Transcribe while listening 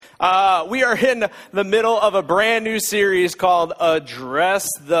We are in the middle of a brand new series called Address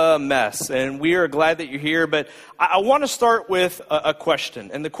the Mess, and we are glad that you're here, but I want to start with a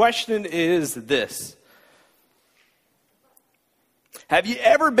question, and the question is this. Have you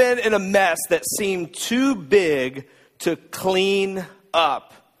ever been in a mess that seemed too big to clean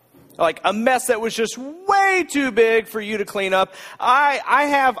up? Like a mess that was just way too big for you to clean up. I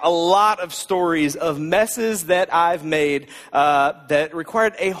have a lot of stories of messes that I've made that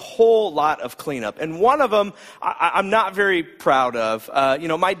required a whole lot of cleanup. And one of them I'm not very proud of.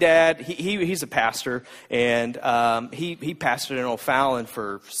 My dad, he's a pastor, and he pastored in O'Fallon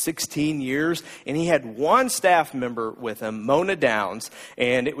for 16 years. And he had one staff member with him, Mona Downs.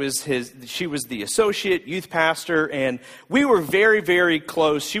 And she was the associate youth pastor. And we were very, very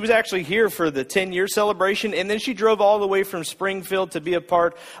close. She was actually here for the 10-year celebration, and then she drove all the way from Springfield to be a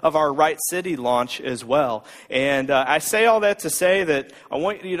part of our Wright City launch as well. And I say all that to say that I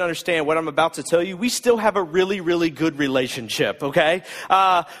want you to understand what I'm about to tell you. We still have a really, really good relationship, okay?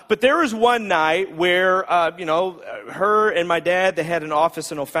 But there was one night where, her and my dad, they had an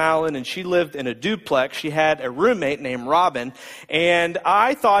office in O'Fallon, and she lived in a duplex. She had a roommate named Robin, and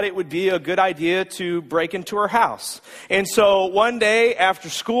I thought it would be a good idea to break into her house. And so one day after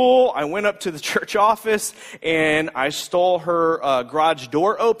school, I went up to the church office and I stole her garage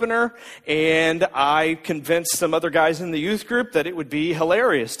door opener, and I convinced some other guys in the youth group that it would be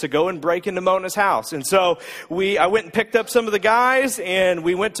hilarious to go and break into Mona's house. And so I went and picked up some of the guys, and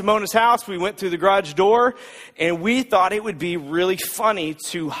we went to Mona's house. We went through the garage door, and we thought it would be really funny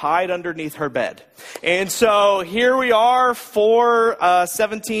to hide underneath her bed. And so here we are, four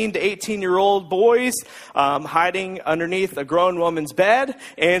 17 to 18-year-old boys hiding underneath a grown woman's bed.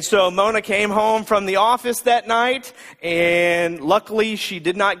 And so Mona came home from the office that night, and luckily she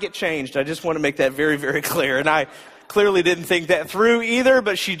did not get changed. I just want to make that very, very clear. And I clearly didn't think that through either,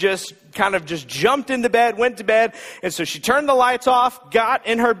 but she just jumped into bed, went to bed. And so she turned the lights off, got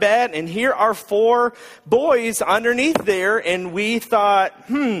in her bed, and here are four boys underneath there. And we thought,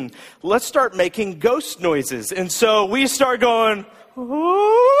 let's start making ghost noises. And so we start going,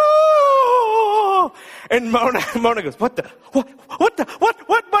 ooh. And Mona goes, what?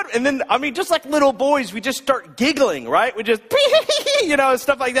 And then, just like little boys, we just start giggling, right? We just,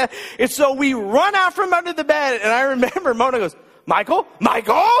 stuff like that. And so we run out from under the bed, and I remember Mona goes, Michael?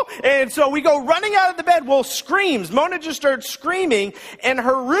 And so we go running out of the bed. Well, screams. Mona just started screaming, and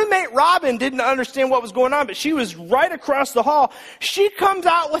her roommate Robin didn't understand what was going on, but she was right across the hall. She comes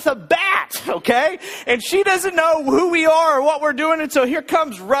out with a bat, okay? And she doesn't know who we are or what we're doing, and so here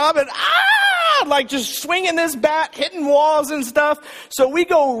comes Robin, just swinging this bat, hitting walls and stuff. So we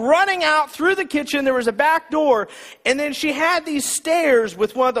go running out through the kitchen. There was a back door, and then she had these stairs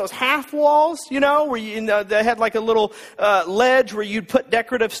with one of those half walls, where they had like a little ledge where you'd put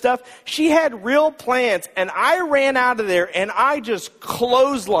decorative stuff. She had real plants, and I ran out of there, and I just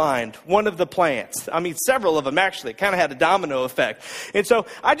clotheslined one of the plants. Several of them actually. It kind of had a domino effect. And so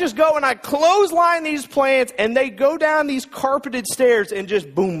I just go and I clothesline these plants, and they go down these carpeted stairs and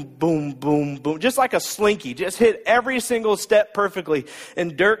just boom, boom, boom, boom. Just like a slinky, just hit every single step perfectly,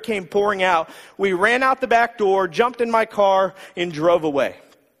 and dirt came pouring out. We ran out the back door, jumped in my car, and drove away.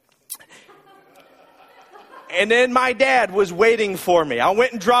 And then my dad was waiting for me. I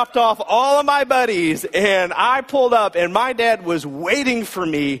went and dropped off all of my buddies, and I pulled up, and my dad was waiting for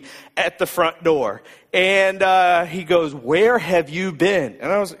me at the front door. And he goes, "Where have you been?"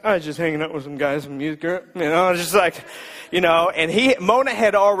 And I was just hanging out with some guys from youth group. Just like, and Mona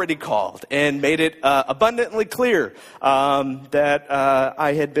had already called and made it abundantly clear that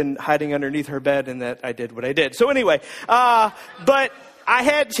I had been hiding underneath her bed and that I did what I did. So anyway, but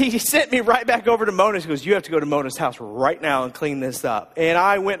he sent me right back over to Mona's. He goes, "You have to go to Mona's house right now and clean this up." And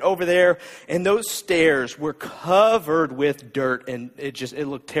I went over there, and those stairs were covered with dirt, and it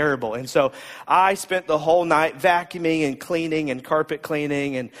looked terrible. And so I spent the whole night vacuuming and cleaning and carpet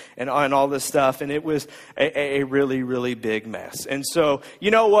cleaning and all this stuff. And it was a really, really big mess. And so, you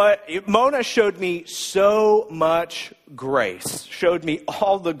know what? Mona showed me so much grace, showed me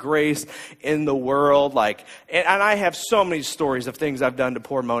all the grace in the world. And I have so many stories of things I've done to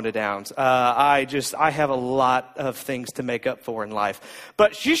poor Mona Downs. I have a lot of things to make up for in life.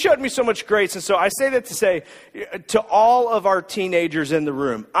 But she showed me so much grace. And so I say that to say to all of our teenagers in the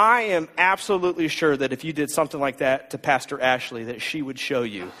room, I am absolutely sure that if you did something like that to Pastor Ashley, that she would show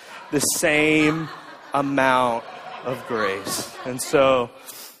you the same amount of grace. And so,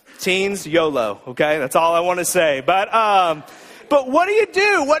 teens, YOLO, okay? That's all I want to say. But what do you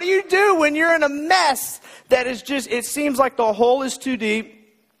do? What do you do when you're in a mess that is it seems like the hole is too deep?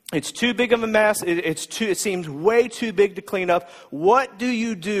 It's too big of a mess. It seems way too big to clean up. What do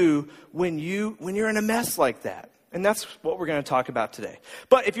you do when you're in a mess like that? And that's what we're going to talk about today.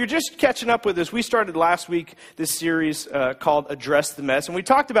 But if you're just catching up with us, we started last week this series called Address the Mess. And we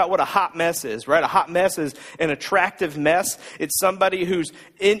talked about what a hot mess is, right? A hot mess is an attractive mess. It's somebody who's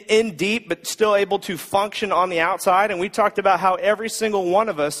in deep but still able to function on the outside. And we talked about how every single one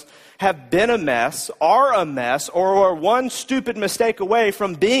of us have been a mess, are a mess, or are one stupid mistake away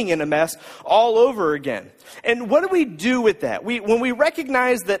from being in a mess all over again. And what do we do with that? When we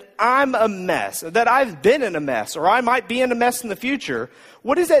recognize that I'm a mess, that I've been in a mess, or I might be in a mess in the future,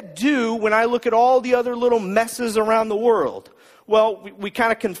 what does that do when I look at all the other little messes around the world? Well, we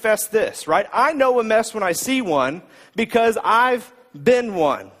kind of confess this, right? I know a mess when I see one because I've been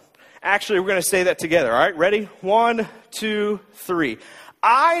one. Actually, we're going to say that together, all right? Ready? 1, 2, 3.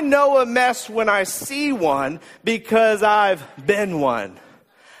 I know a mess when I see one because I've been one.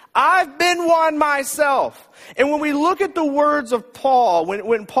 I've been one myself. And when we look at the words of Paul,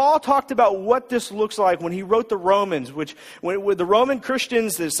 when Paul talked about what this looks like when he wrote the Romans, which with the Roman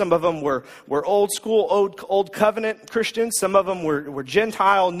Christians, some of them were old school, old covenant Christians. Some of them were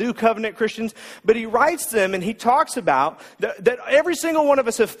Gentile, new covenant Christians. But he writes them and he talks about that every single one of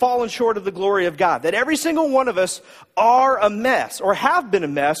us have fallen short of the glory of God. That every single one of us are a mess or have been a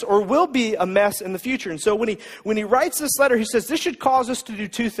mess or will be a mess in the future. And so when he writes this letter, he says this should cause us to do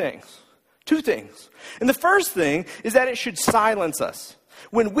two things. Two things. And the first thing is that it should silence us.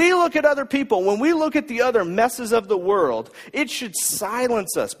 When we look at other people, when we look at the other messes of the world, it should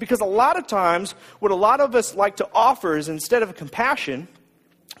silence us. Because a lot of times, what a lot of us like to offer is instead of compassion,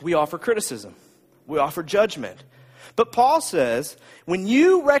 we offer criticism. We offer judgment. But Paul says, when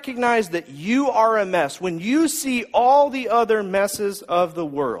you recognize that you are a mess, when you see all the other messes of the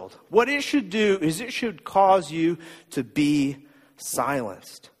world, what it should do is it should cause you to be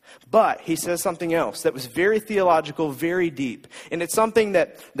silenced. But he says something else that was very theological, very deep. And it's something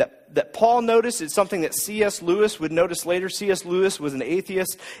that Paul noticed. It's something that C.S. Lewis would notice later. C.S. Lewis was an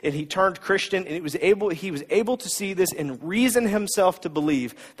atheist, and he turned Christian. And he was able to see this and reason himself to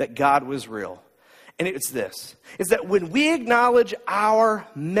believe that God was real. And it's this. It's that when we acknowledge our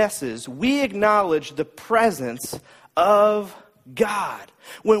messes, we acknowledge the presence of God.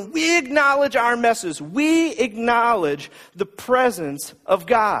 When we acknowledge our messes, we acknowledge the presence of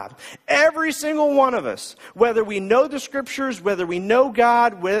God. Every single one of us, whether we know the scriptures, whether we know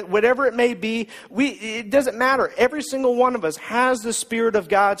God, whatever it may be, it doesn't matter. Every single one of us has the Spirit of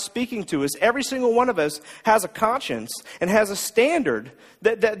God speaking to us. Every single one of us has a conscience and has a standard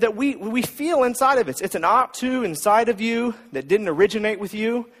that we feel inside of it. It's an ought to inside of you that didn't originate with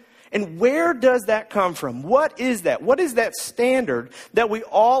you. And where does that come from? What is that? What is that standard that we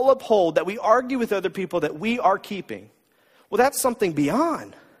all uphold, that we argue with other people that we are keeping? Well, that's something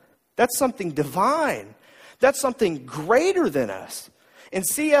beyond. That's something divine. That's something greater than us. And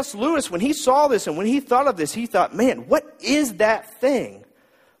C.S. Lewis, when he saw this and when he thought of this, he thought, man, what is that thing?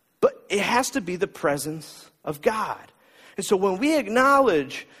 But it has to be the presence of God. And so when we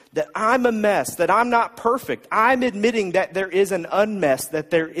acknowledge that I'm a mess, that I'm not perfect, I'm admitting that there is an unmess, that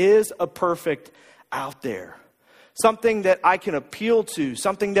there is a perfect out there. Something that I can appeal to,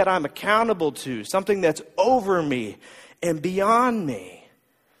 something that I'm accountable to, something that's over me and beyond me.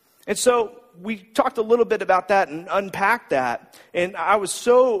 And so we talked a little bit about that and unpacked that. And I was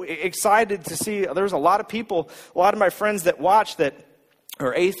so excited to see, there's a lot of people, a lot of my friends that watch that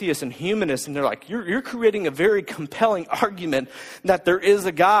are atheists and humanists, and they're like, you're creating a very compelling argument that there is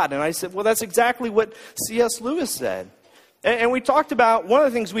a God. And I said, well, that's exactly what C.S. Lewis said. And we talked about, one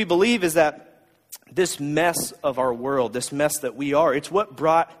of the things we believe is that this mess of our world, this mess that we are, it's what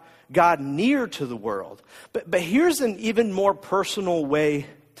brought God near to the world. But here's an even more personal way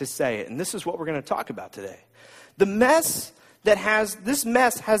to say it, and this is what we're going to talk about today. This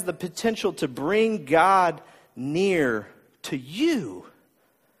mess has the potential to bring God near to you.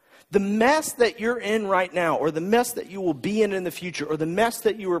 The mess that you're in right now, or the mess that you will be in the future, or the mess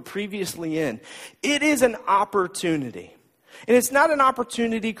that you were previously in, it is an opportunity. And it's not an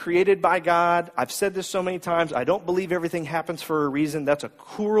opportunity created by God. I've said this so many times. I don't believe everything happens for a reason. That's a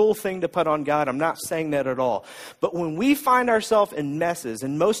cruel thing to put on God. I'm not saying that at all. But when we find ourselves in messes,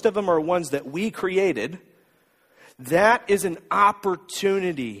 and most of them are ones that we created, that is an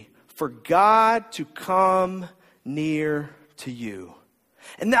opportunity for God to come near to you.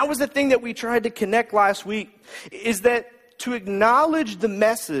 And that was the thing that we tried to connect last week, is that to acknowledge the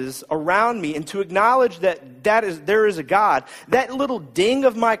messes around me and to acknowledge that there is a God, that little ding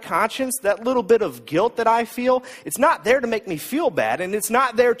of my conscience, that little bit of guilt that I feel, it's not there to make me feel bad, and it's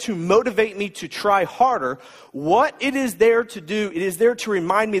not there to motivate me to try harder. What it is there to do, it is there to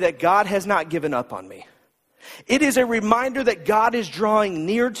remind me that God has not given up on me. It is a reminder that God is drawing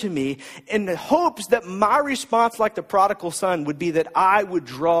near to me in the hopes that my response, like the prodigal son, would be that I would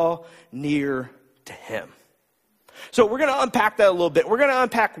draw near to him. So we're going to unpack that a little bit. We're going to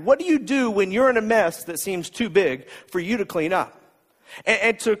unpack, what do you do when you're in a mess that seems too big for you to clean up?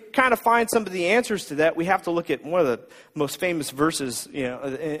 And to kind of find some of the answers to that, we have to look at one of the most famous verses,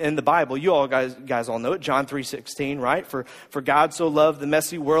 in the Bible. You all guys all know it, John 3:16, right? For God so loved the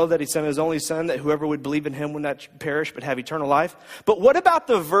messy world that he sent his only son, that whoever would believe in him would not perish but have eternal life. But what about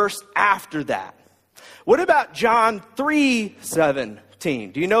the verse after that? What about John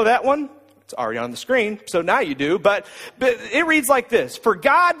 3:17? Do you know that one? It's already on the screen, so now you do. But it reads like this: For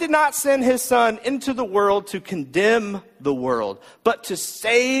God did not send his son into the world to condemn the world, but to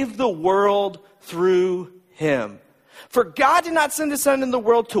save the world through him. For God did not send his son in the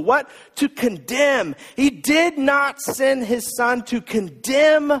world to what? To condemn. He did not send his son to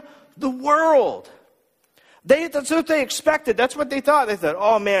condemn the world. That's what they expected. That's what they thought. They thought,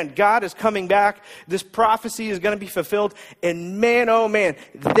 oh man, God is coming back. This prophecy is going to be fulfilled. And man, oh man,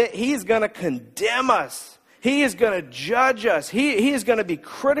 he's going to condemn us. He is going to judge us. He is going to be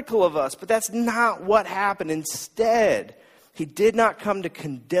critical of us. But that's not what happened. Instead, he did not come to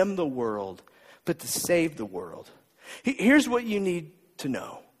condemn the world, but to save the world. Here's what you need to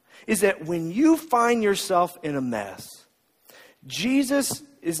know, is that when you find yourself in a mess, Jesus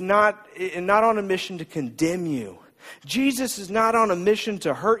is not on a mission to condemn you. Jesus is not on a mission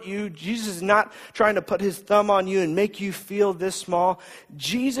to hurt you. Jesus is not trying to put his thumb on you and make you feel this small.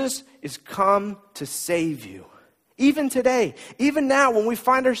 Jesus is come to save you. Even today, even now when we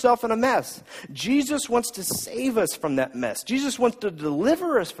find ourselves in a mess, Jesus wants to save us from that mess. Jesus wants to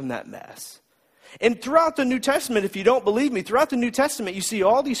deliver us from that mess. And throughout the New Testament, if you don't believe me, throughout the New Testament, you see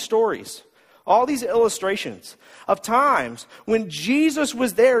all these stories, all these illustrations of times when Jesus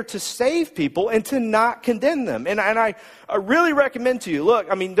was there to save people and to not condemn them. And I really recommend to you, look,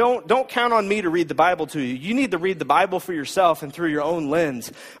 I mean, don't count on me to read the Bible to you. You need to read the Bible for yourself and through your own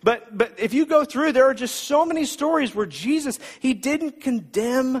lens. But if you go through, there are just so many stories where Jesus, he didn't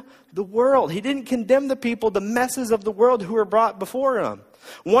condemn the world. He didn't condemn the people, the messes of the world who were brought before him.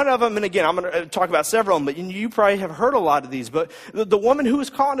 One of them, and again, I'm going to talk about several of them, but you probably have heard a lot of these, but the woman who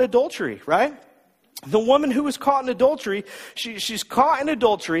was caught in adultery, right? The woman who was caught in adultery, she's caught in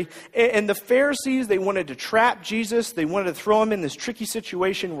adultery, and the Pharisees, they wanted to trap Jesus. They wanted to throw him in this tricky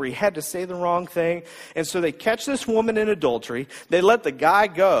situation where he had to say the wrong thing. And so they catch this woman in adultery. They let the guy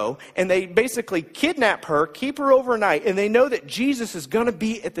go, and they basically kidnap her, keep her overnight, and they know that Jesus is going to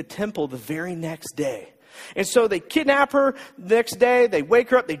be at the temple the very next day. And so they kidnap her the next day, they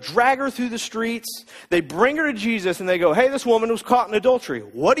wake her up, they drag her through the streets, they bring her to Jesus, and they go, hey, this woman was caught in adultery.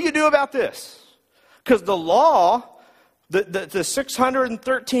 What do you do about this? Because the law, the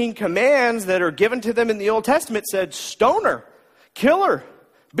 613 commands that are given to them in the Old Testament said, stone her, kill her,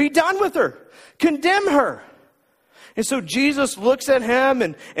 be done with her, condemn her. And so Jesus looks at him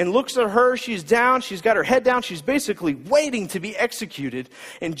and looks at her. She's down. She's got her head down. She's basically waiting to be executed.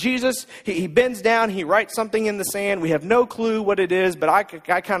 And Jesus, he bends down. He writes something in the sand. We have no clue what it is, but I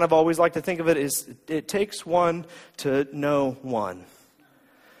kind of always like to think of it as it takes one to know one.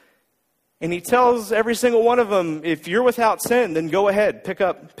 And he tells every single one of them, if you're without sin, then go ahead, pick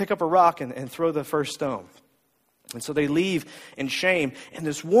up a rock and throw the first stone. And so they leave in shame. And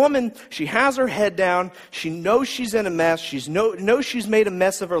this woman, she has her head down. She knows she's in a mess. She knows she's made a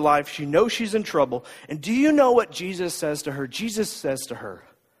mess of her life. She knows she's in trouble. And do you know what Jesus says to her? Jesus says to her,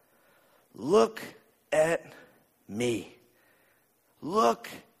 look at me. Look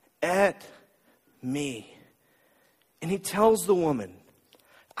at me. And he tells the woman,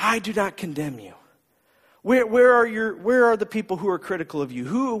 I do not condemn you. Where are the people who are critical of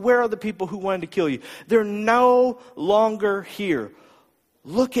you? Where are the people who wanted to kill you? They're no longer here.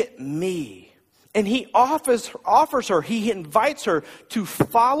 Look at me. And he offers her, he invites her to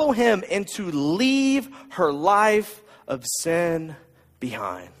follow him and to leave her life of sin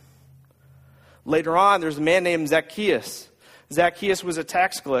behind. Later on, there's a man named Zacchaeus. Zacchaeus was a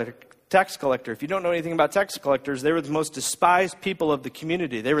tax collector. If you don't know anything about tax collectors, they were the most despised people of the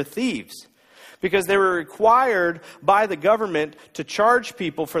community. They were thieves, because they were required by the government to charge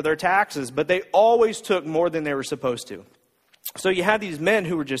people for their taxes, but they always took more than they were supposed to. So you had these men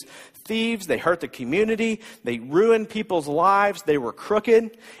who were just thieves. They hurt the community. They ruined people's lives. They were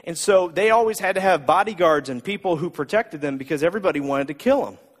crooked. And so they always had to have bodyguards and people who protected them because everybody wanted to kill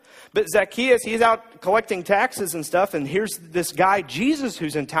them. But Zacchaeus, he's out collecting taxes and stuff. And here's this guy, Jesus,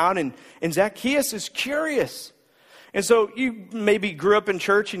 who's in town. And Zacchaeus is curious. And so you maybe grew up in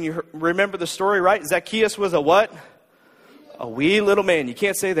church and you remember the story, right? Zacchaeus was a what? A wee little man. You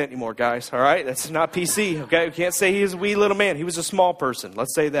can't say that anymore, guys, all right? That's not PC, okay? You can't say he was a wee little man. He was a small person.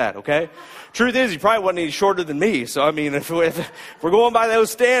 Let's say that, okay? Truth is, he probably wasn't any shorter than me. So, I mean, if we're going by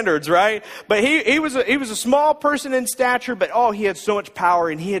those standards, right? But he was a small person in stature, but he had so much power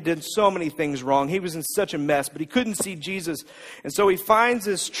and he had done so many things wrong. He was in such a mess, but he couldn't see Jesus. And so he finds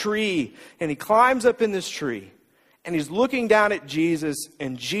this tree and he climbs up in this tree and he's looking down at Jesus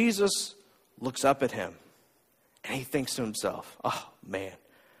and Jesus looks up at him. And he thinks to himself, oh, man,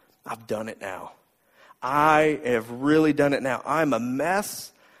 I've done it now. I have really done it now. I'm a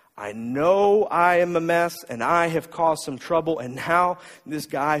mess. I know I am a mess, and I have caused some trouble. And now this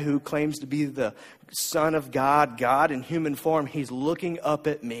guy who claims to be the Son of God, God in human form, he's looking up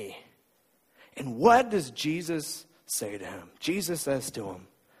at me. And what does Jesus say to him? Jesus says to him,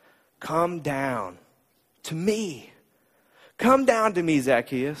 come down to me. Come down to me,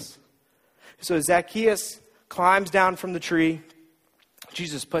 Zacchaeus. So Zacchaeus climbs down from the tree.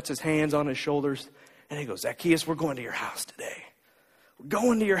 Jesus puts his hands on his shoulders and he goes, Zacchaeus, we're going to your house today. We're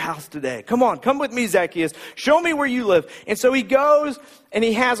going to your house today. Come on, come with me, Zacchaeus. Show me where you live. And so he goes and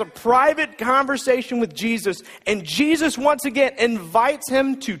he has a private conversation with Jesus. And Jesus once again invites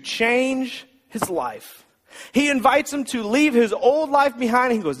him to change his life. He invites him to leave his old life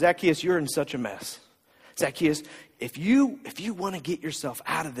behind. And he goes, Zacchaeus, you're in such a mess. Zacchaeus, if you want to get yourself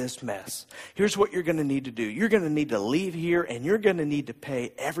out of this mess, here's what you're going to need to do. You're going to need to leave here and you're going to need to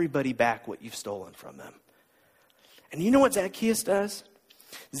pay everybody back what you've stolen from them. And you know what Zacchaeus does?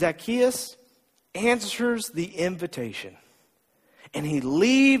 Zacchaeus answers the invitation and he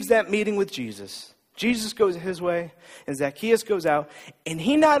leaves that meeting with Jesus. Jesus goes his way and Zacchaeus goes out and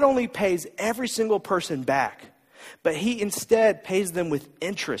he not only pays every single person back, but he instead pays them with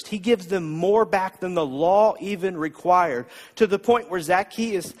interest. He gives them more back than the law even required, to the point where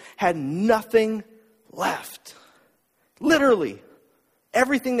Zacchaeus had nothing left. Literally,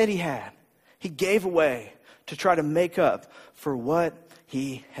 everything that he had, he gave away to try to make up for what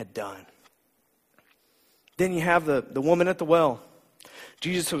he had done. Then you have the woman at the well.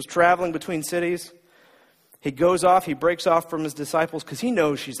 Jesus was traveling between cities. He goes off, he breaks off from his disciples because he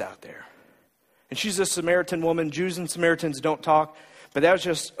knows she's out there. And she's a Samaritan woman. Jews and Samaritans don't talk, but that was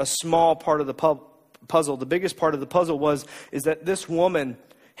just a small part of the puzzle. The biggest part of the puzzle is that this woman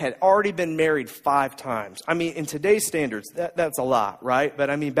had already been married 5 times. I mean, in today's standards, that's a lot, right? But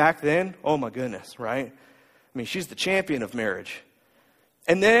I mean, back then, oh my goodness, right? I mean, she's the champion of marriage.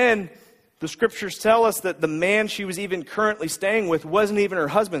 And then the scriptures tell us that the man she was even currently staying with wasn't even her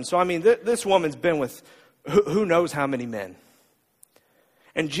husband. So I mean, this woman's been with who knows how many men.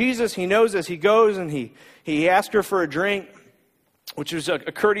 And Jesus, he knows this. He goes and he asks her for a drink, which is a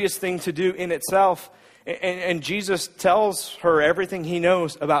courteous thing to do in itself. And Jesus tells her everything he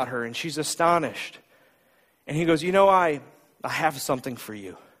knows about her, and she's astonished. And he goes, I have something for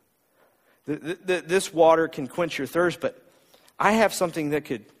you. This water can quench your thirst, but I have something that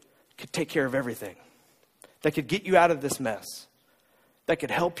could take care of everything, that could get you out of this mess, that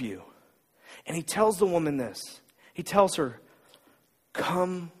could help you. And he tells the woman this. He tells her,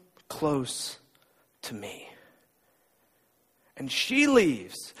 come close to me. And she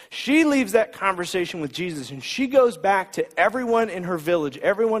leaves. She leaves that conversation with Jesus and she goes back to everyone in her village,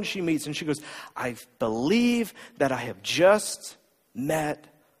 everyone she meets, and she goes, I believe that I have just met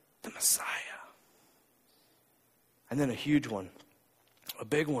the Messiah. And then a huge one, a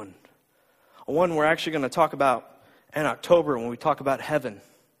big one, a one we're actually going to talk about in October when we talk about heaven.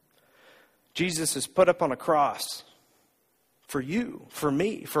 Jesus is put up on a cross for you, for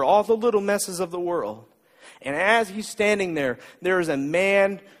me, for all the little messes of the world. And as he's standing there, there is a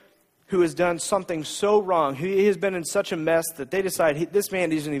man who has done something so wrong. He has been in such a mess that they decide this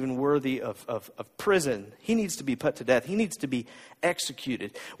man isn't even worthy of prison. He needs to be put to death. He needs to be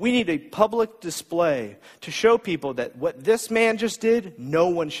executed. We need a public display to show people that what this man just did, no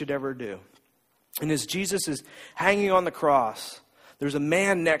one should ever do. And as Jesus is hanging on the cross, there's a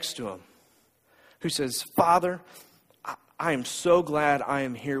man next to him who says, Father, I am so glad I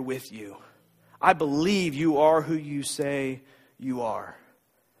am here with you. I believe you are who you say you are.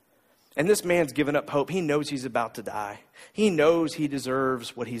 And this man's given up hope. He knows he's about to die. He knows he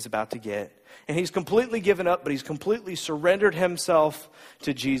deserves what he's about to get. And he's completely given up, but he's completely surrendered himself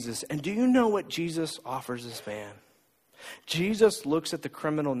to Jesus. And do you know what Jesus offers this man? Jesus looks at the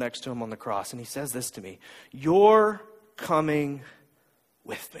criminal next to him on the cross and he says this to me, "You're coming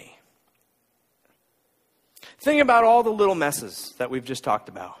with me." Think about all the little messes that we've just talked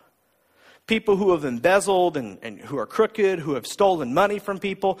about. People who have embezzled and who are crooked, who have stolen money from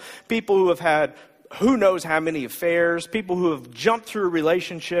people who have had who knows how many affairs, people who have jumped through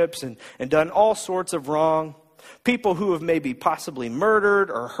relationships and done all sorts of wrong, people who have maybe possibly murdered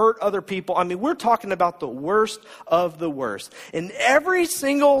or hurt other people. I mean, we're talking about the worst of the worst. And every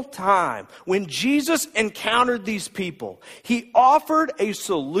single time when Jesus encountered these people, he offered a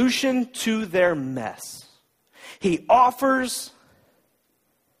solution to their mess. He offers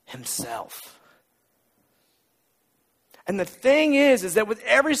himself. And the thing is that with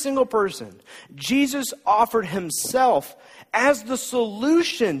every single person, Jesus offered himself as the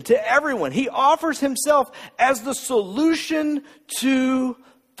solution to everyone. He offers himself as the solution to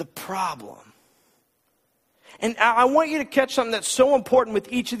the problem. And I want you to catch something that's so important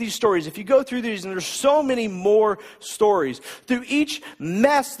with each of these stories. If you go through these, and there's so many more stories, through each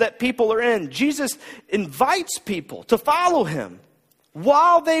mess that people are in, Jesus invites people to follow him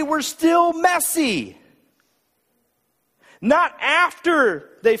while they were still messy. Not after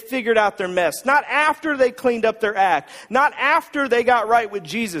they figured out their mess. Not after they cleaned up their act. Not after they got right with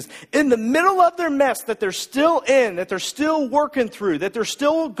Jesus. In the middle of their mess that they're still in, that they're still working through, that they're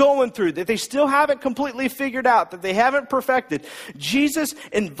still going through, that they still haven't completely figured out, that they haven't perfected, Jesus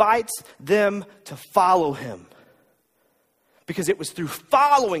invites them to follow him. Because it was through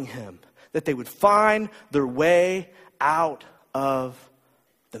following him that they would find their way out of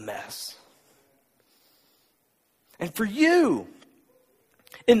the mess. And for you,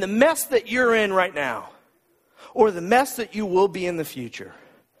 in the mess that you're in right now, or the mess that you will be in the future,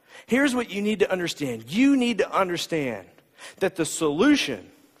 here's what you need to understand. You need to understand that the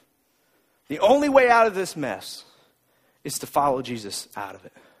solution, the only way out of this mess, is to follow Jesus out of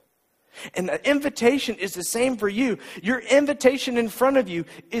it. And the invitation is the same for you. Your invitation in front of you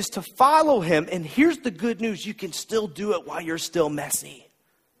is to follow him. And here's the good news. You can still do it while you're still messy.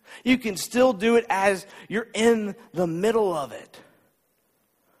 You can still do it as you're in the middle of it.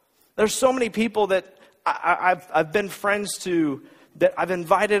 There's so many people that I've been friends to, that I've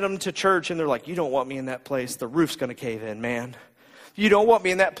invited them to church, and they're like, "You don't want me in that place. The roof's going to cave in, man. You don't want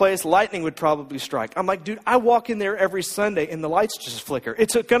me in that place. Lightning would probably strike." I'm like, "Dude, I walk in there every Sunday and the lights just flicker.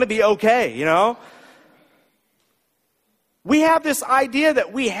 It's going to be okay, you know?" We have this idea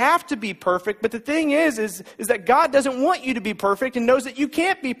that we have to be perfect, but the thing is that God doesn't want you to be perfect and knows that you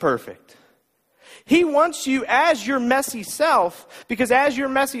can't be perfect. He wants you as your messy self, because as your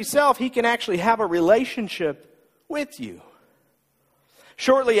messy self, he can actually have a relationship with you.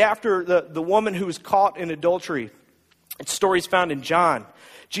 Shortly after the woman who was caught in adultery, it's stories found in John,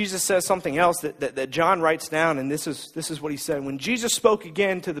 Jesus says something else that John writes down, and this is what he said. When Jesus spoke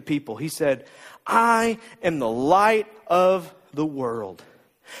again to the people, he said, "I am the light of the world."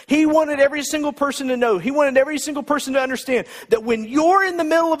 He wanted every single person to know. He wanted every single person to understand that when you're in the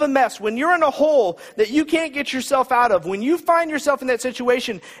middle of a mess, when you're in a hole that you can't get yourself out of, when you find yourself in that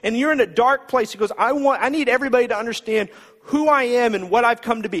situation and you're in a dark place, he goes, I need everybody to understand who I am and what I've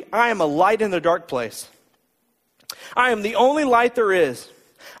come to be. I am a light in the dark place. I am the only light there is.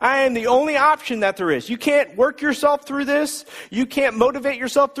 I am the only option that there is. You can't work yourself through this. You can't motivate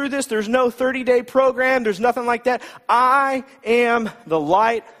yourself through this. There's no 30-day program. There's nothing like that. I am the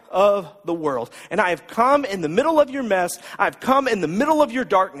light of the world. And I have come in the middle of your mess. I've come in the middle of your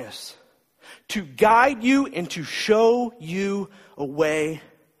darkness to guide you and to show you a way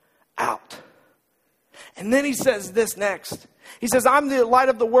out. And then he says this next. He says, "I'm the light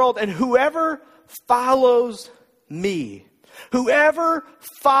of the world, and whoever follows me." Whoever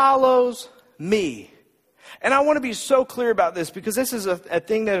follows me. And I want to be so clear about this, because this is a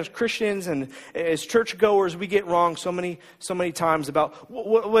thing that as Christians and as churchgoers we get wrong so many times about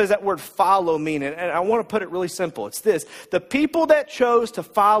what does that word follow mean. And I want to put it really simple. It's this. The people that chose to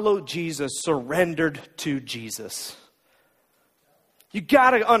follow Jesus surrendered to Jesus. You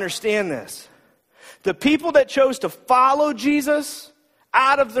got to understand this. The people that chose to follow Jesus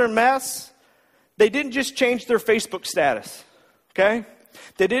out of their mess, they didn't just change their Facebook status. Okay?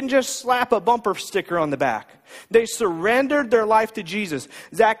 They didn't just slap a bumper sticker on the back. They surrendered their life to Jesus.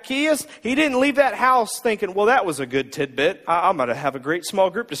 Zacchaeus, he didn't leave that house thinking, well, that was a good tidbit. I'm going to have a great small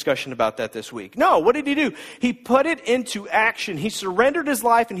group discussion about that this week. No, what did he do? He put it into action. He surrendered his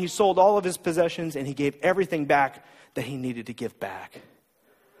life and he sold all of his possessions and he gave everything back that he needed to give back.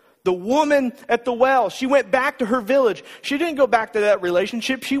 The woman at the well, she went back to her village. She didn't go back to that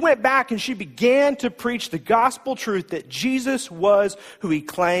relationship. She went back and she began to preach the gospel truth that Jesus was who he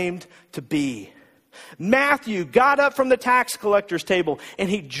claimed to be. Matthew got up from the tax collector's table and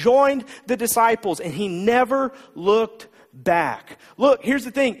he joined the disciples and he never looked back. Look, here's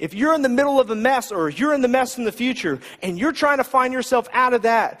the thing. If you're in the middle of a mess or you're in the mess in the future and you're trying to find yourself out of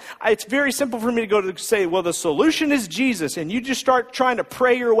that, it's very simple for me to go to say, well, the solution is Jesus, and you just start trying to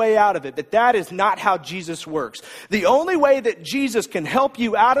pray your way out of it. But that is not how Jesus works. The only way that Jesus can help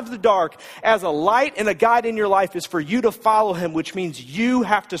you out of the dark as a light and a guide in your life is for you to follow him, which means you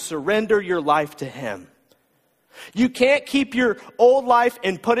have to surrender your life to him. You can't keep your old life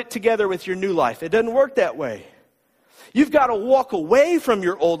and put it together with your new life. It doesn't work that way. You've got to walk away from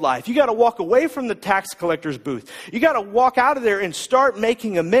your old life. You got to walk away from the tax collector's booth. You got to walk out of there and start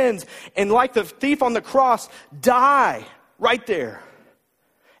making amends. And like the thief on the cross, die right there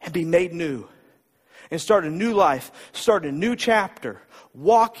and be made new. And start a new life, start a new chapter,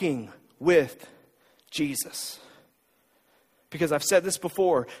 walking with Jesus. Because I've said this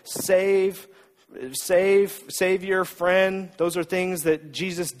before, Savior, friend, those are things that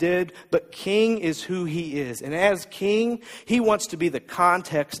Jesus did, but King is who he is. And as King, he wants to be the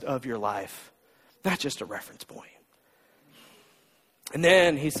context of your life, not just a reference point. And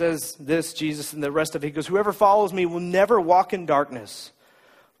then he says this, Jesus, and the rest of it, he goes, whoever follows me will never walk in darkness,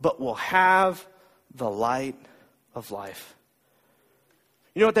 but will have the light of life.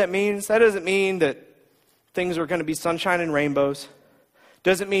 You know what that means? That doesn't mean that things are going to be sunshine and rainbows.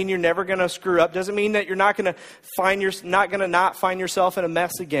 Doesn't mean you're never going to screw up. Doesn't mean that you're not going to not find yourself in a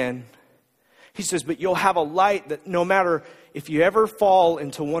mess again. He says, but you'll have a light that no matter if you ever fall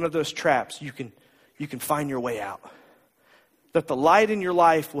into one of those traps, you can find your way out. That the light in your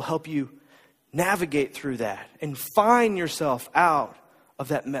life will help you navigate through that and find yourself out of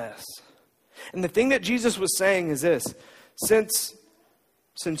that mess. And the thing that Jesus was saying is this: Since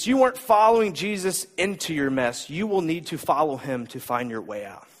you weren't following Jesus into your mess, you will need to follow him to find your way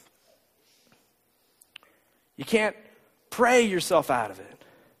out. You can't pray yourself out of it.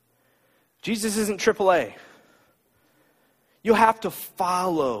 Jesus isn't AAA. You'll have to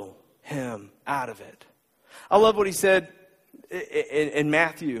follow him out of it. I love what he said in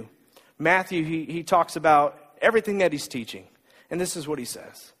Matthew. Matthew, he talks about everything that he's teaching. And this is what he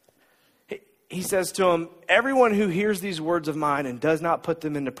says. He says to him, everyone who hears these words of mine and does not put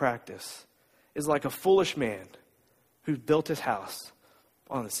them into practice is like a foolish man who built his house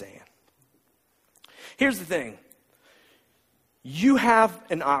on the sand. Here's the thing. You have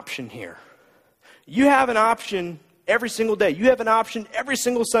an option here. You have an option every single day. You have an option every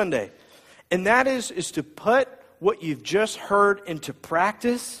single Sunday. And that is to put what you've just heard into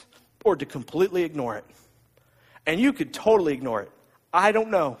practice or to completely ignore it. And you could totally ignore it. I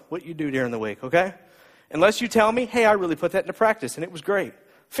don't know what you do during the week, okay? Unless you tell me, hey, I really put that into practice and it was great.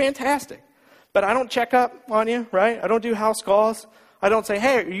 Fantastic. But I don't check up on you, right? I don't do house calls. I don't say,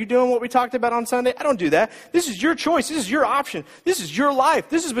 hey, are you doing what we talked about on Sunday? I don't do that. This is your choice. This is your option. This is your life.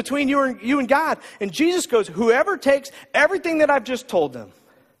 This is between you and God. And Jesus goes, whoever takes everything that I've just told them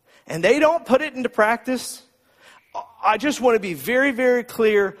and they don't put it into practice, I just want to be very, very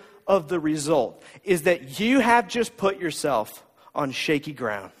clear of the result, is that you have just put yourself on shaky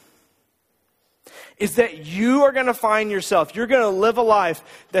ground. Is that you are going to find yourself, you're going to live a life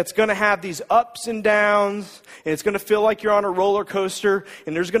that's going to have these ups and downs, and it's going to feel like you're on a roller coaster,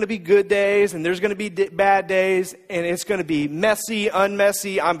 and there's going to be good days, and there's going to be bad days, and it's going to be messy,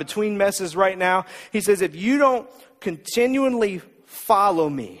 unmessy. I'm between messes right now. He says, if you don't continually follow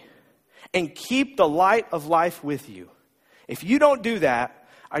me and keep the light of life with you, if you don't do that,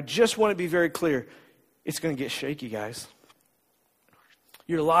 I just want to be very clear, it's going to get shaky, guys.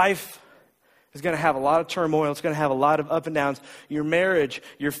 Your life is going to have a lot of turmoil. It's going to have a lot of up and downs. Your marriage,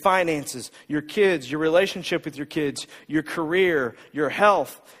 your finances, your kids, your relationship with your kids, your career, your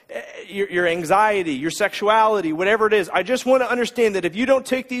health, your anxiety, your sexuality, whatever it is. I just want to understand that if you don't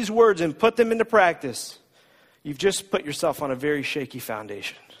take these words and put them into practice, you've just put yourself on a very shaky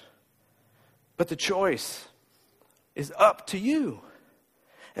foundation. But the choice is up to you.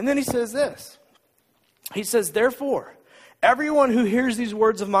 And then he says this. He says, therefore, everyone who hears these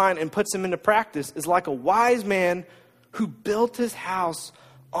words of mine and puts them into practice is like a wise man who built his house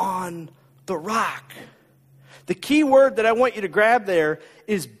on the rock. The key word that I want you to grab there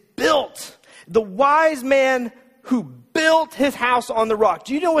is built. The wise man who built his house on the rock.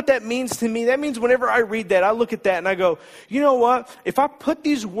 Do you know what that means to me? That means whenever I read that, I look at that and I go, you know what? If I put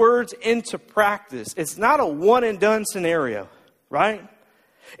these words into practice, it's not a one and done scenario, right?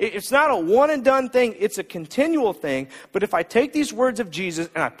 It's not a one and done thing. It's a continual thing. But if I take these words of Jesus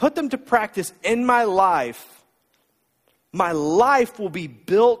and I put them to practice in my life will be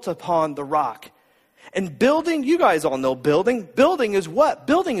built upon the rock. And building, you guys all know building. Building is what?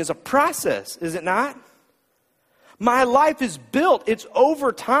 Building is a process, is it not? My life is built. It's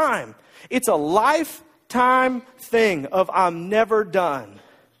over time. It's a lifetime thing of I'm never done.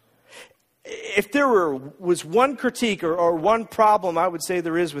 If there was one critique or one problem I would say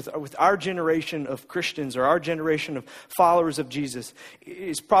there is with our generation of Christians or our generation of followers of Jesus,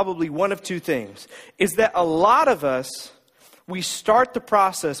 is probably one of two things. Is that a lot of us, we start the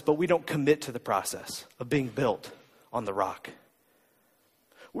process, but we don't commit to the process of being built on the rock.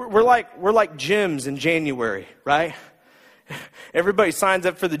 We're like gyms in January, right? Everybody signs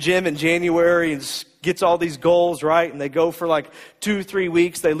up for the gym in January and gets all these goals, right? And they go for like 2-3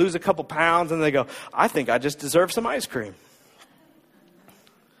 weeks. They lose a couple pounds and they go, I think I just deserve some ice cream.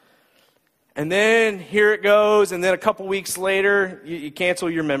 And then here it goes. And then a couple weeks later, you cancel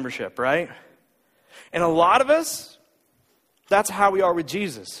your membership, right? And a lot of us, that's how we are with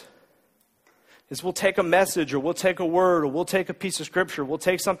Jesus. Is we'll take a message or we'll take a word or we'll take a piece of scripture. We'll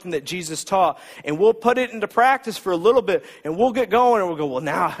take something that Jesus taught and we'll put it into practice for a little bit and we'll get going and we'll go, well,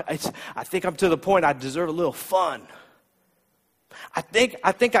 now I think I'm to the point I deserve a little fun. I think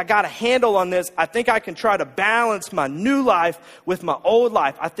I got a handle on this. I think I can try to balance my new life with my old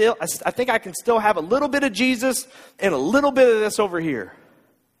life. I think I can still have a little bit of Jesus and a little bit of this over here.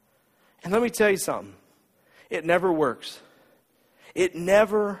 And let me tell you something. It never works. It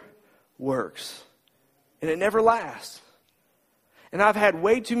never works. And it never lasts. And I've had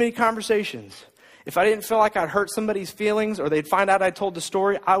way too many conversations. If I didn't feel like I'd hurt somebody's feelings or they'd find out I told the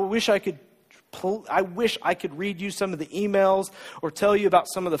story, I wish I could read you some of the emails or tell you about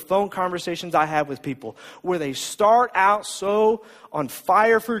some of the phone conversations I have with people where they start out so on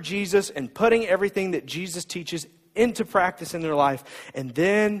fire for Jesus and putting everything that Jesus teaches into practice in their life. And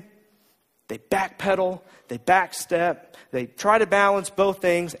then they backpedal, they backstep, they try to balance both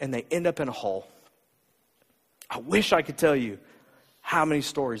things, and they end up in a hole. I wish I could tell you how many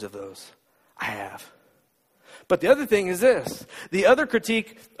stories of those I have. But the other thing is this. The other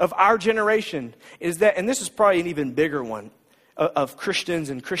critique of our generation is that, and this is probably an even bigger one of Christians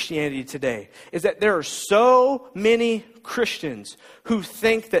and Christianity today, is that there are so many Christians who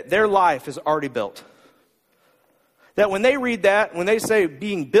think that their life is already built. That when they read that, when they say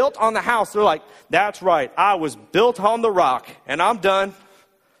being built on the house, they're like, that's right, I was built on the rock and I'm done.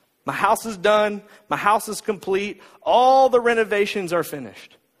 My house is done. My house is complete. All the renovations are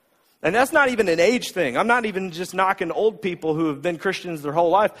finished. And that's not even an age thing. I'm not even just knocking old people who have been Christians their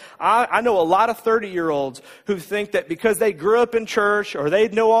whole life. I know a lot of 30-year-olds who think that because they grew up in church or they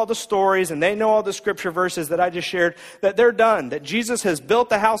know all the stories and they know all the scripture verses that I just shared, that they're done. That Jesus has built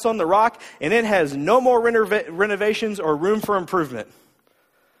the house on the rock and it has no more renovations or room for improvement.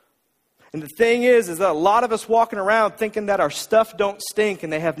 And the thing is that a lot of us walking around thinking that our stuff don't stink,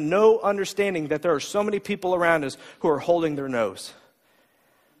 and they have no understanding that there are so many people around us who are holding their nose.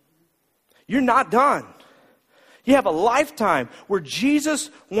 You're not done. You have a lifetime where Jesus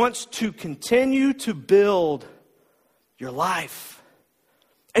wants to continue to build your life.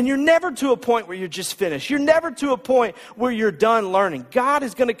 And you're never to a point where you're just finished. You're never to a point where you're done learning. God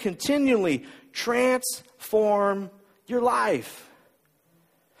is going to continually transform your life.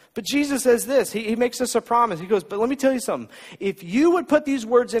 But Jesus says this, he makes us a promise. He goes, but let me tell you something. If you would put these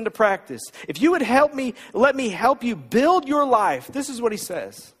words into practice, if you would let me help you build your life, this is what he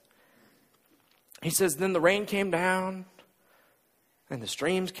says. He says, then the rain came down, and the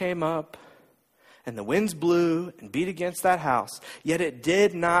streams came up, and the winds blew and beat against that house. Yet it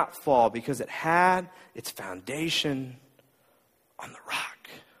did not fall because it had its foundation on the rock.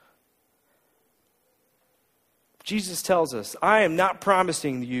 Jesus tells us, I am not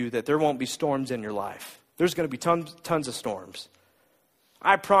promising you that there won't be storms in your life. There's going to be tons of storms.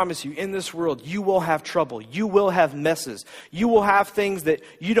 I promise you, in this world, you will have trouble. You will have messes. You will have things that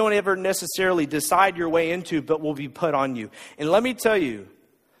you don't ever necessarily decide your way into, but will be put on you. And let me tell you,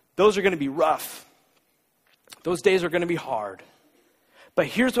 those are going to be rough. Those days are going to be hard. But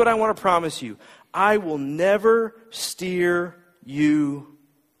here's what I want to promise you. I will never steer you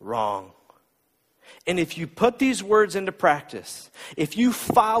wrong. And if you put these words into practice, if you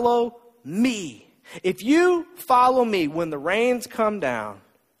follow me, when the rains come down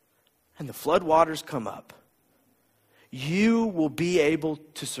and the flood waters come up, you will be able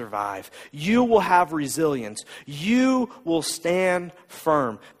to survive. You will have resilience. You will stand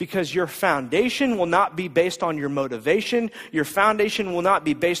firm because your foundation will not be based on your motivation. Your foundation will not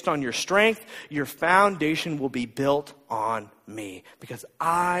be based on your strength. Your foundation will be built on me because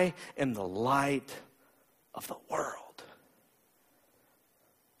I am the light of the world.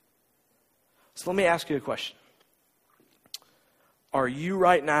 So let me ask you a question. Are you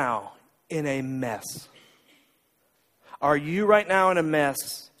right now in a mess? Are you right now in a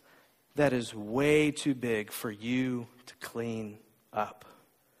mess that is way too big for you to clean up?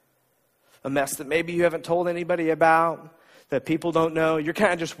 A mess that maybe you haven't told anybody about, that people don't know. You're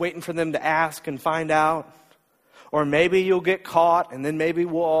kind of just waiting for them to ask and find out. Or maybe you'll get caught and then maybe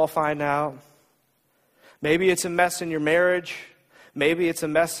we'll all find out. Maybe it's a mess in your marriage. Maybe it's a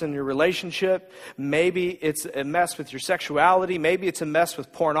mess in your relationship. Maybe it's a mess with your sexuality. Maybe it's a mess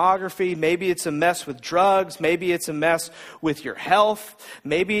with pornography. Maybe it's a mess with drugs. Maybe it's a mess with your health.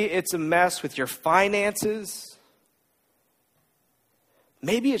 Maybe it's a mess with your finances.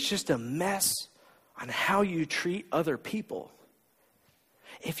 Maybe it's just a mess on how you treat other people.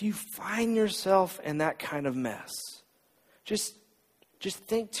 If you find yourself in that kind of mess, just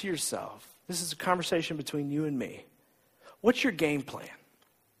think to yourself, this is a conversation between you and me. What's your game plan?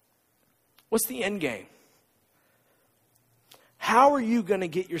 What's the end game? How are you going to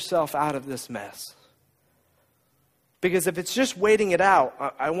get yourself out of this mess? Because if it's just waiting it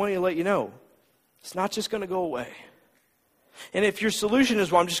out, I want to let you know, it's not just going to go away. And if your solution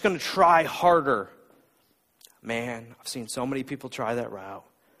is, well, I'm just going to try harder. Man, I've seen so many people try that route,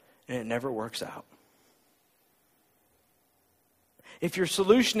 and it never works out. If your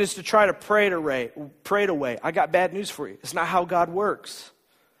solution is to try to pray it away, I got bad news for you. It's not how God works.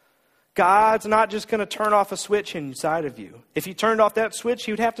 God's not just going to turn off a switch inside of you. If he turned off that switch,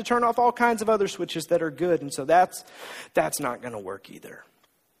 he would have to turn off all kinds of other switches that are good. And so that's not going to work either.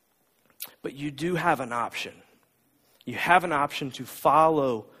 But you do have an option. You have an option to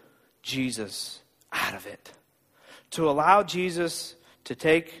follow Jesus out of it. To allow Jesus to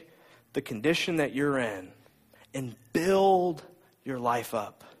take the condition that you're in and build your life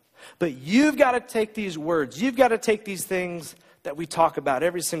up. But you've got to take these words. You've got to take these things that we talk about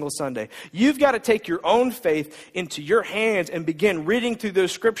every single Sunday. You've got to take your own faith into your hands and begin reading through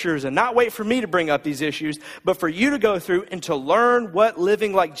those scriptures and not wait for me to bring up these issues, but for you to go through and to learn what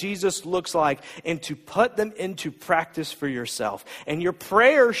living like Jesus looks like and to put them into practice for yourself. And your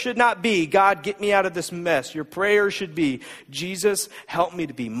prayer should not be, God, get me out of this mess. Your prayer should be, Jesus, help me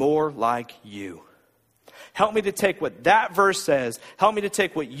to be more like you. Help me to take what that verse says. Help me to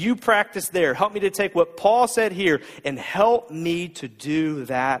take what you practice there. Help me to take what Paul said here and help me to do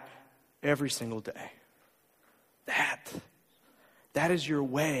that every single day. That is your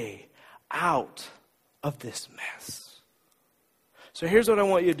way out of this mess. So here's what I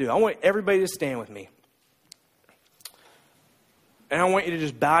want you to do. I want everybody to stand with me. And I want you to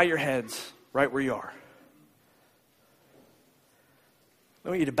just bow your heads right where you are. I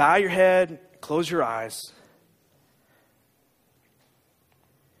want you to bow your head, close your eyes.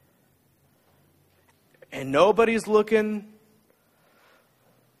 And nobody's looking.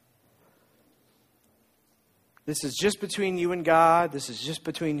 This is just between you and God. This is just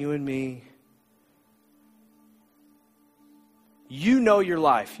between you and me. You know your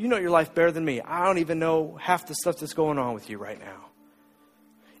life. You know your life better than me. I don't even know half the stuff that's going on with you right now.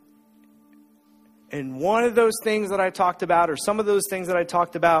 And one of those things that I talked about, or some of those things that I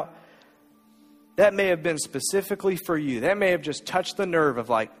talked about, that may have been specifically for you. That may have just touched the nerve of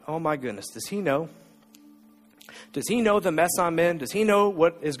like, oh my goodness, does he know? Does he know the mess I'm in? Does he know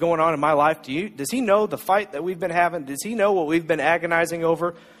what is going on in my life? Does he know the fight that we've been having? Does he know what we've been agonizing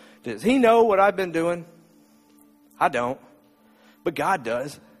over? Does he know what I've been doing? I don't. But God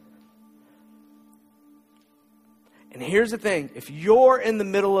does. And here's the thing. If you're in the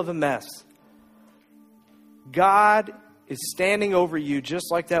middle of a mess, God is standing over you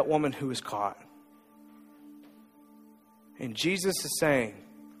just like that woman who was caught. And Jesus is saying,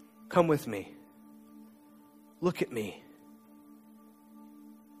 come with me. Look at me.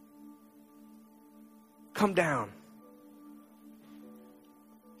 Come down.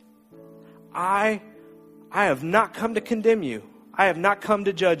 I have not come to condemn you. I have not come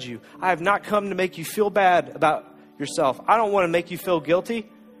to judge you. I have not come to make you feel bad about yourself. I don't want to make you feel guilty.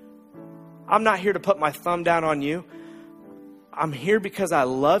 I'm not here to put my thumb down on you. I'm here because I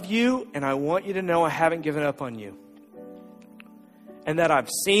love you and I want you to know I haven't given up on you. And that I've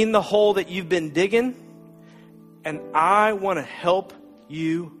seen the hole that you've been digging. And I want to help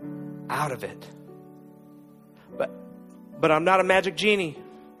you out of it. But I'm not a magic genie.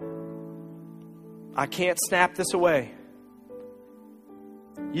 I can't snap this away.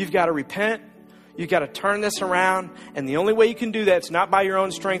 You've got to repent. You've got to turn this around. And the only way you can do that is not by your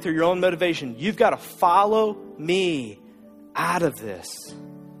own strength or your own motivation. You've got to follow me out of this.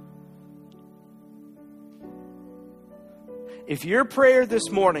 If your prayer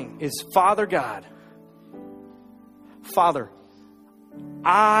this morning is, Father God, Father,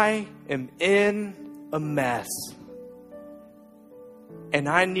 I am in a mess. And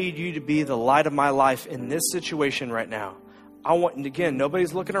I need you to be the light of my life in this situation right now. I want, and again,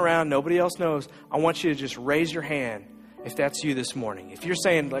 nobody's looking around. Nobody else knows. I want you to just raise your hand if that's you this morning. If you're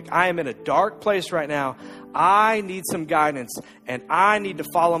saying, like, I am in a dark place right now. I need some guidance and I need to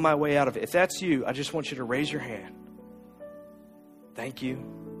follow my way out of it. If that's you, I just want you to raise your hand. Thank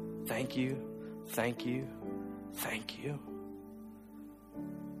you. Thank you. Thank you. Thank you.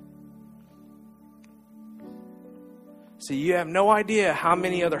 See, you have no idea how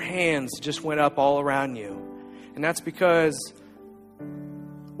many other hands just went up all around you. And that's because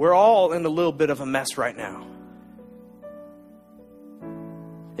we're all in a little bit of a mess right now.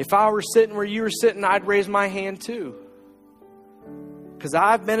 If I were sitting where you were sitting, I'd raise my hand too. Because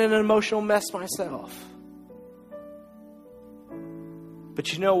I've been in an emotional mess myself.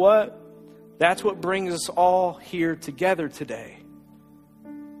 But you know what? That's what brings us all here together today.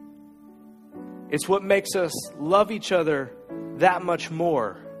 It's what makes us love each other that much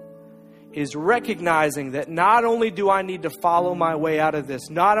more, is recognizing that not only do I need to follow my way out of this,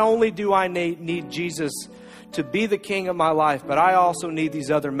 not only do I need Jesus to be the king of my life, but I also need these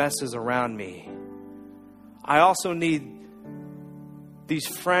other messes around me. I also need these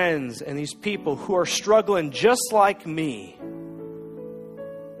friends and these people who are struggling just like me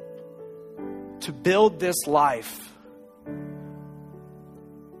to build this life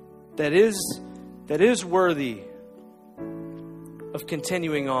that is worthy of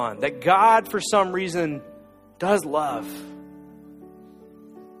continuing on, that God for some reason does love.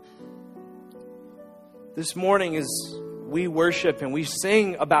 This morning as we worship and we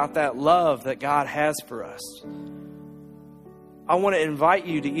sing about that love that God has for us, I want to invite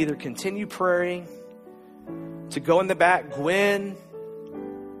you to either continue praying, to go in the back. Gwen,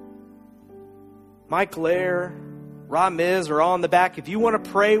 Mike Lair, Ramiz are all in the back. If you want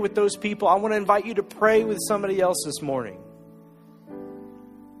to pray with those people, I want to invite you to pray with somebody else this morning.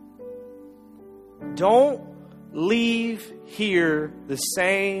 Don't leave here the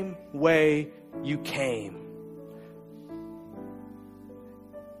same way you came.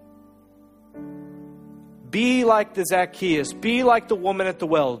 Be like the Zacchaeus. Be like the woman at the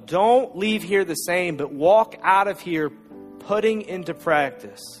well. Don't leave here the same, but walk out of here putting into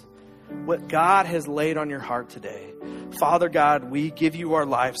practice what God has laid on your heart today. Father God, we give you our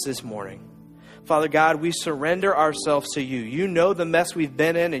lives this morning. Father God, we surrender ourselves to you. You know the mess we've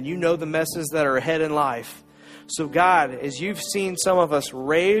been in, and you know the messes that are ahead in life. So God, as you've seen some of us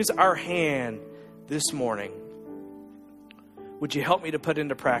raise our hand this morning, would you help me to put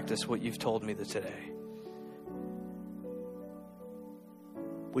into practice what you've told me today?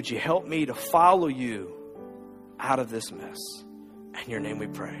 Would you help me to follow you out of this mess? In your name we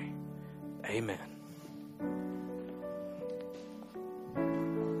pray. Amen.